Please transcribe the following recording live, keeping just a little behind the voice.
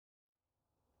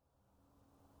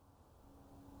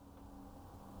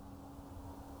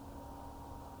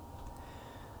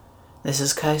This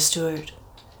is Kai Stewart,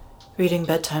 reading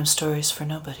bedtime stories for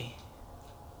nobody.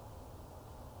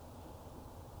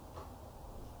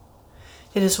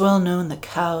 It is well known that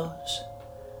cows,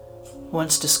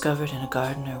 once discovered in a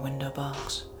garden or window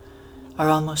box, are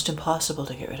almost impossible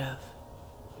to get rid of.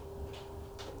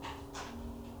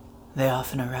 They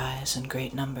often arise in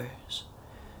great numbers,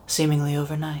 seemingly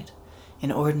overnight,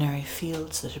 in ordinary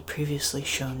fields that had previously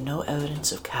shown no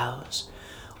evidence of cows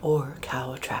or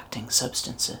cow-attracting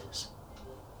substances.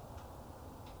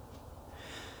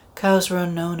 Cows were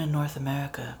unknown in North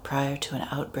America prior to an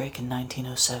outbreak in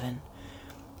 1907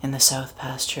 in the south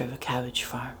pasture of a cabbage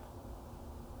farm.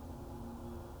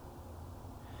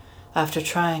 After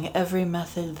trying every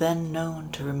method then known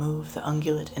to remove the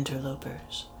ungulate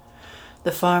interlopers,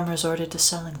 the farm resorted to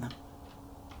selling them.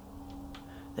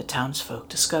 The townsfolk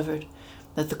discovered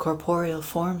that the corporeal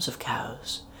forms of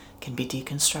cows can be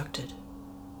deconstructed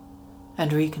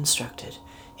and reconstructed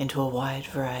into a wide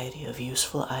variety of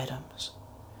useful items,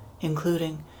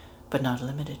 including, but not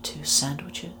limited to,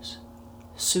 sandwiches,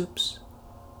 soups,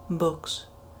 books,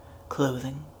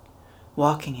 clothing,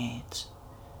 walking aids,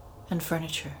 and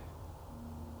furniture.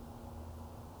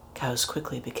 Cows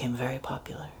quickly became very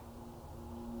popular.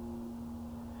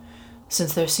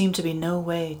 Since there seemed to be no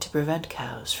way to prevent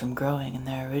cows from growing in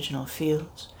their original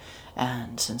fields,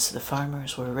 and since the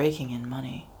farmers were raking in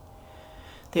money,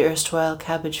 the erstwhile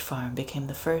cabbage farm became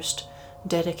the first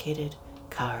dedicated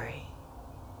cowry.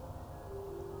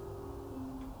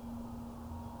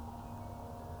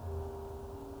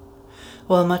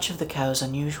 While much of the cow's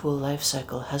unusual life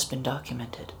cycle has been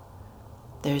documented,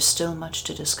 there is still much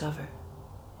to discover.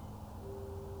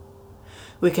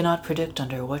 We cannot predict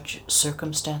under what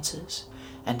circumstances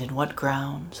and in what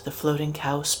ground the floating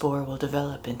cow spore will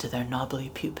develop into their knobbly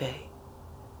pupae.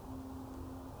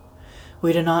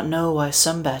 We do not know why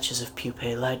some batches of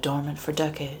pupae lie dormant for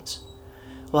decades,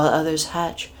 while others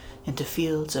hatch into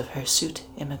fields of hirsute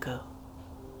imago.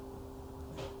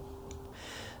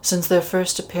 Since their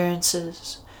first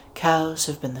appearances, cows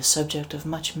have been the subject of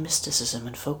much mysticism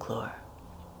and folklore.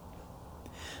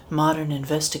 Modern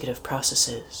investigative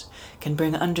processes can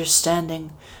bring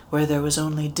understanding where there was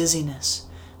only dizziness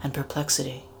and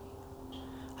perplexity.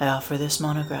 I offer this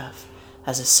monograph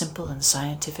as a simple and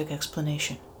scientific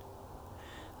explanation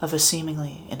of a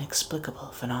seemingly inexplicable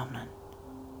phenomenon.